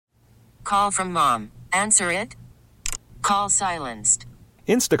call from mom. Answer it. Call silenced.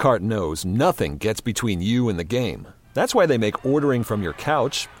 Instacart knows nothing gets between you and the game. That's why they make ordering from your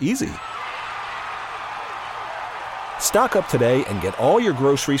couch easy. Stock up today and get all your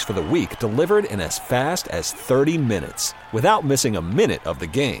groceries for the week delivered in as fast as 30 minutes without missing a minute of the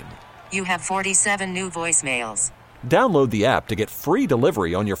game. You have 47 new voicemails. Download the app to get free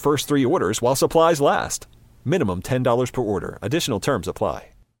delivery on your first 3 orders while supplies last. Minimum $10 per order. Additional terms apply.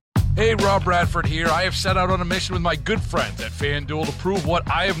 Hey, Rob Bradford here. I have set out on a mission with my good friends at FanDuel to prove what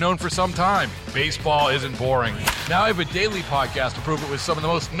I have known for some time. Baseball isn't boring. Now I have a daily podcast to prove it with some of the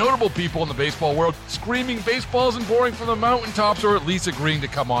most notable people in the baseball world, screaming baseball isn't boring from the mountaintops, or at least agreeing to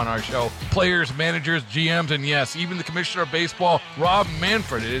come on our show. Players, managers, GMs, and yes, even the commissioner of baseball, Rob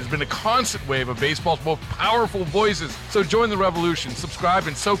Manfred. It has been a constant wave of baseball's most powerful voices. So join the revolution. Subscribe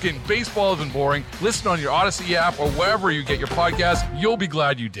and soak in Baseball Isn't Boring. Listen on your Odyssey app or wherever you get your podcasts. You'll be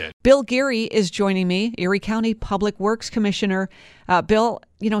glad you did. Bill Geary is joining me, Erie County Public Works Commissioner. Bill,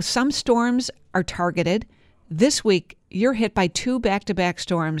 some storms are targeted. This week, you're hit by 2 back-to-back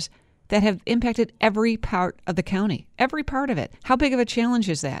storms that have impacted every part of the county, every part of it. How big of a challenge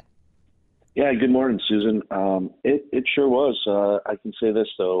is that? Yeah, good morning, Susan. It sure was. I can say this,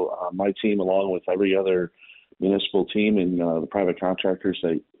 though. My team, along with every other municipal team and the private contractors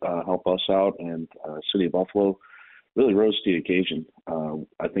that help us out, and City of Buffalo, really rose to the occasion.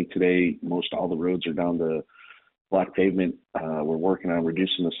 I think today most all the roads are down to black pavement. We're working on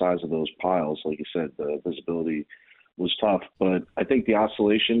reducing the size of those piles. Like you said, the visibility was tough, but I think the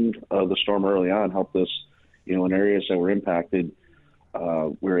oscillation of the storm early on helped us, in areas that were impacted.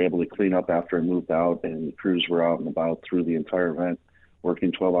 We were able to clean up after it moved out, and the crews were out and about through the entire event,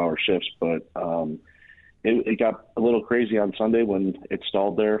 working 12-hour shifts. But it got a little crazy on Sunday when it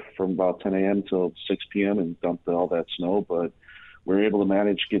stalled there from about 10 a.m. till 6 p.m. and dumped all that snow. But we were able to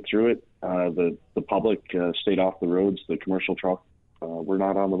manage to get through it. The public stayed off the roads. The commercial truck were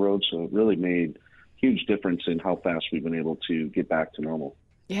not on the road. So it really made huge difference in how fast we've been able to get back to normal.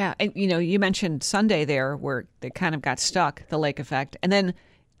 Yeah. And, you mentioned Sunday there where they kind of got stuck, the lake effect. And then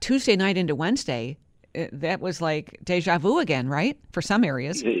Tuesday night into Wednesday, that was like deja vu again, right? For some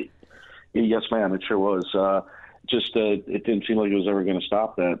areas. Yes, ma'am. It sure was. It didn't seem like it was ever going to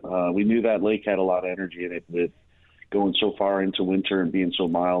stop that. We knew that lake had a lot of energy in it with going so far into winter and being so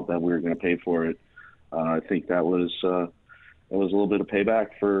mild that we were going to pay for it. I think that was a little bit of payback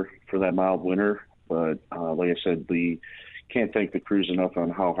for that mild winter. But like I said, we can't thank the crews enough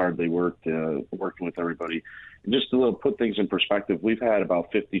on how hard they worked, working with everybody. And just to put things in perspective, we've had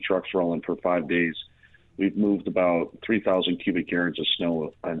about 50 trucks rolling for 5 days. We've moved about 3,000 cubic yards of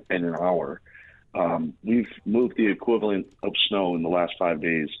snow in an hour. We've moved the equivalent of snow in the last 5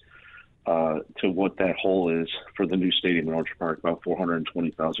 days to what that hole is for the new stadium in Orchard Park, about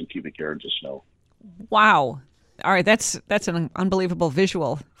 420,000 cubic yards of snow. Wow. All right, that's an unbelievable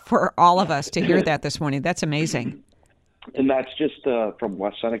visual for all of us to hear that this morning. That's amazing. And that's just from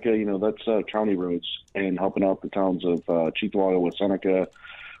West Seneca, that's county roads, and helping out the towns of Cheektowaga, West Seneca,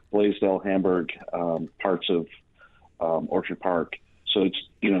 Blaisdell, Hamburg, parts of Orchard Park. So it's,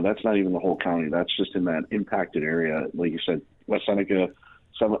 that's not even the whole county. That's just in that impacted area. Like you said, West Seneca,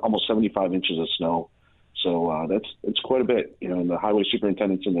 almost 75 inches of snow. So it's quite a bit. And the highway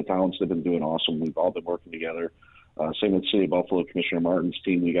superintendents in the towns, they've been doing awesome. We've all been working together. Same with City of Buffalo, Commissioner Martin's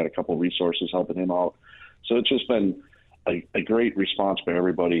team. We got a couple of resources helping him out. So it's just been a great response by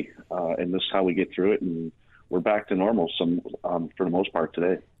everybody. And this is how we get through it. And we're back to normal for the most part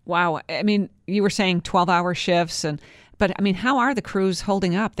today. Wow. I mean, you were saying 12-hour shifts, but I mean, how are the crews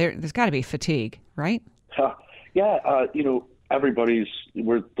holding up? There's got to be fatigue, right? Yeah.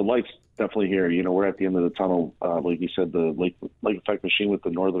 The light's definitely here. We're at the end of the tunnel. Like you said, the lake effect machine with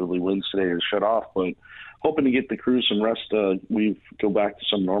the northerly winds today is shut off, but hoping to get the crews some rest. We go back to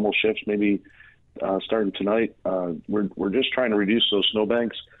some normal shifts, maybe starting tonight. We're just trying to reduce those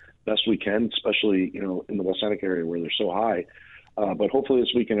snowbanks best we can, especially, in the West Seneca area where they're so high. But hopefully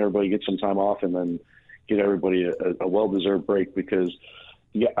this weekend everybody gets some time off and then get everybody a well-deserved break, because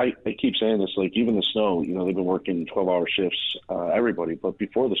I keep saying this, like even the snow, they've been working 12-hour shifts, everybody. But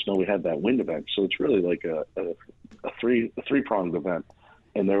before the snow, we had that wind event. So it's really like a three-pronged event.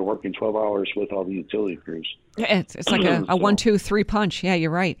 And they're working 12 hours with all the utility crews. Yeah, it's like a 1-2-3 punch. Yeah, you're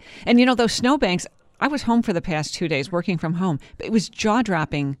right. And those snowbanks, I was home for the past 2 days working from home. But it was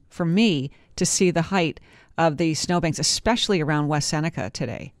jaw-dropping for me to see the height of the snowbanks, especially around West Seneca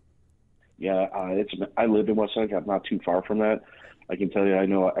today. Yeah, I live in West Seneca. I'm not too far from that. I can tell you, I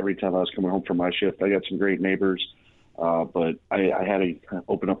know every time I was coming home from my shift, I got some great neighbors. But I had to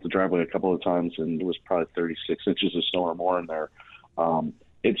open up the driveway a couple of times, and it was probably 36 inches of snow or more in there.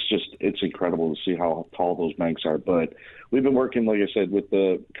 it's incredible to see how tall those banks are. But we've been working, like I said, with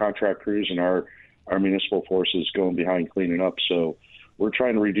the contract crews and our municipal forces going behind cleaning up. So we're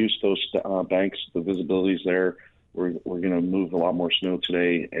trying to reduce those banks. The visibility's there. We're going to move a lot more snow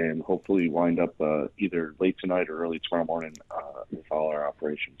today and hopefully wind up either late tonight or early tomorrow morning with all our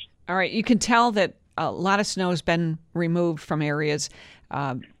operations. All right. You can tell that a lot of snow has been removed from areas.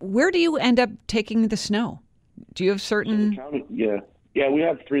 Where do you end up taking the snow? Do you have certain... Yeah, we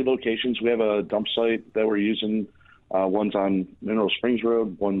have 3 locations. We have a dump site that we're using. One's on Mineral Springs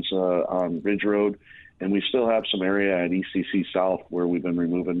Road, one's on Ridge Road, and we still have some area at ECC South where we've been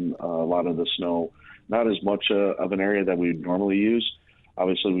removing a lot of the snow. Not as much of an area that we would normally use.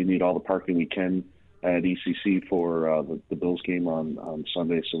 Obviously, we need all the parking we can at ECC for the Bills game on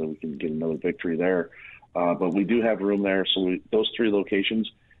Sunday so that we can get another victory there. But we do have room there. So those 3 locations,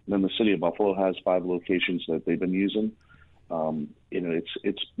 and then the city of Buffalo has 5 locations that they've been using.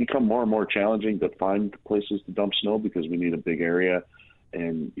 It's become more and more challenging to find places to dump snow because we need a big area,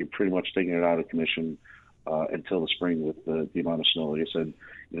 and you're pretty much taking it out of commission until the spring with the amount of snow. Like I said,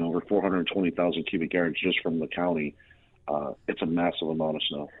 over 420,000 cubic yards just from the county. It's a massive amount of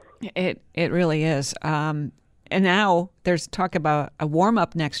snow. It really is. And now there's talk about a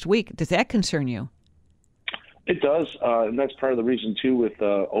warm-up next week. Does that concern you? It does, and that's part of the reason, too, with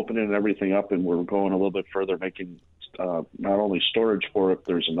opening everything up, and we're going a little bit further, making not only storage for if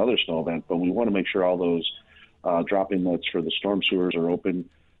there's another snow event, but we want to make sure all those drop inlets for the storm sewers are open.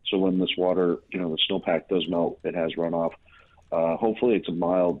 So when this water, the snowpack does melt, it has runoff. Hopefully it's a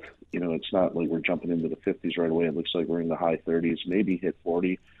mild, it's not like we're jumping into the 50s right away. It looks like we're in the high 30s, maybe hit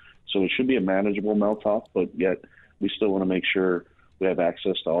 40. So it should be a manageable melt off, but yet we still want to make sure we have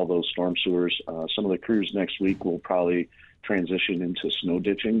access to all those storm sewers. Some of the crews next week will probably transition into snow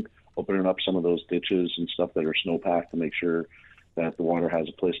ditching, opening up some of those ditches and stuff that are snowpacked to make sure that the water has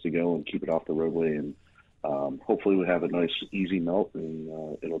a place to go and keep it off the roadway. And hopefully we have a nice, easy melt,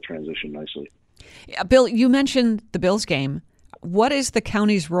 and it'll transition nicely. Yeah, Bill, you mentioned the Bills game. What is the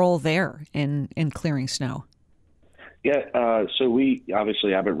county's role there in clearing snow? Yeah, so we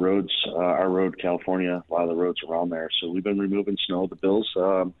obviously Abbott Roads, our road, California, a lot of the roads around there. So we've been removing snow. The Bills,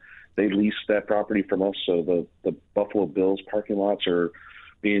 they leased that property from us. So the Buffalo Bills parking lots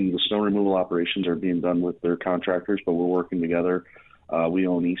the snow removal operations are being done with their contractors, but we're working together. We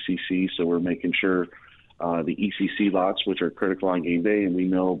own ECC, so we're making sure the ECC lots, which are critical on game day, and we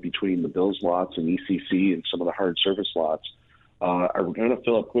know between the Bills lots and ECC and some of the hard surface lots are going to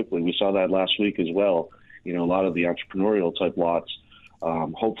fill up quickly. We saw that last week as well. A lot of the entrepreneurial type lots,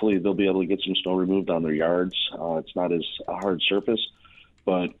 hopefully they'll be able to get some snow removed on their yards. It's not as a hard surface,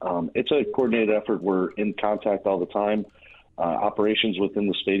 but it's a coordinated effort. We're in contact all the time. Operations within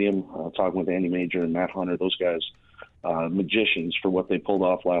the stadium, talking with Andy Major and Matt Hunter, those guys, magicians for what they pulled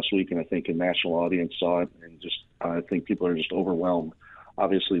off last week, and I think a national audience saw it, and I think people are just overwhelmed.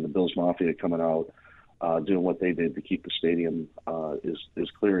 Obviously, the Bills Mafia coming out, doing what they did to keep the stadium as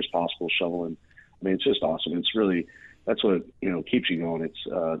clear as possible, shoveling. I mean, it's just awesome. It's really, that's what, keeps you going.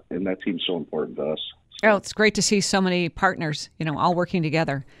 It's, and that team's so important to us. So. Oh, it's great to see so many partners, all working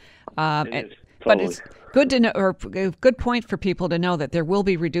together. Totally. But it's good to know, or a good point for people to know that there will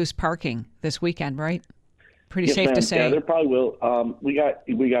be reduced parking this weekend, right? Pretty yes, safe ma'am. to say. Yeah, there probably will. We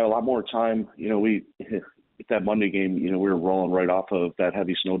got a lot more time. That Monday game, we were rolling right off of that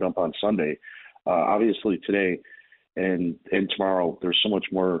heavy snow dump on Sunday. Obviously today and tomorrow, there's so much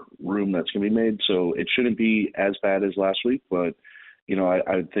more room that's going to be made. So it shouldn't be as bad as last week, but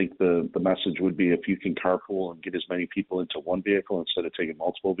I think the message would be if you can carpool and get as many people into one vehicle instead of taking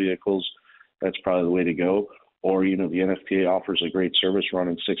multiple vehicles, that's probably the way to go. Or, the NFTA offers a great service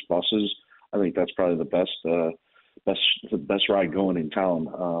running 6 buses. I think that's probably the best ride going in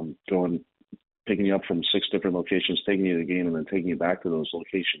town, picking you up from 6 different locations, taking you to the game, and then taking you back to those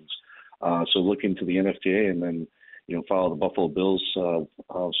locations. So look into the NFTA and then, follow the Buffalo Bills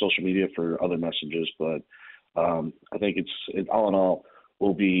social media for other messages. But I think it all in all,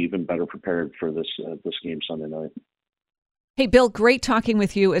 we'll be even better prepared for this game Sunday night. Hey, Bill, great talking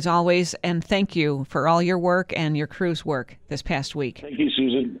with you as always, and thank you for all your work and your crew's work this past week. Thank you,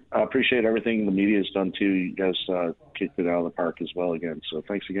 Susan. I appreciate everything the media has done, too. You guys kicked it out of the park as well again. So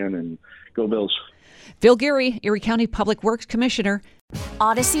thanks again, and go Bills. Phil Geary, Erie County Public Works Commissioner.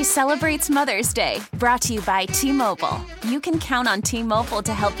 Odyssey celebrates Mother's Day, brought to you by T-Mobile. You can count on T-Mobile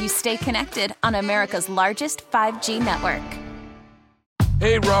to help you stay connected on America's largest 5G network.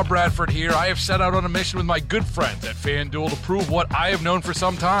 Hey, Rob Bradford here. I have set out on a mission with my good friends at FanDuel to prove what I have known for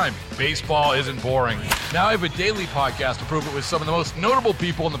some time. Baseball isn't boring. Now I have a daily podcast to prove it with some of the most notable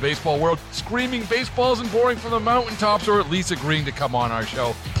people in the baseball world, screaming baseball isn't boring from the mountaintops, or at least agreeing to come on our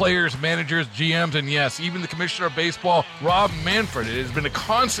show. Players, managers, GMs, and yes, even the Commissioner of Baseball, Rob Manfred. It has been a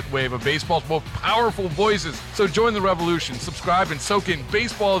constant wave of baseball's most powerful voices. So join the revolution. Subscribe and soak in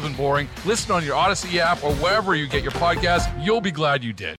Baseball Isn't Boring. Listen on your Odyssey app or wherever you get your podcasts. You'll be glad you did.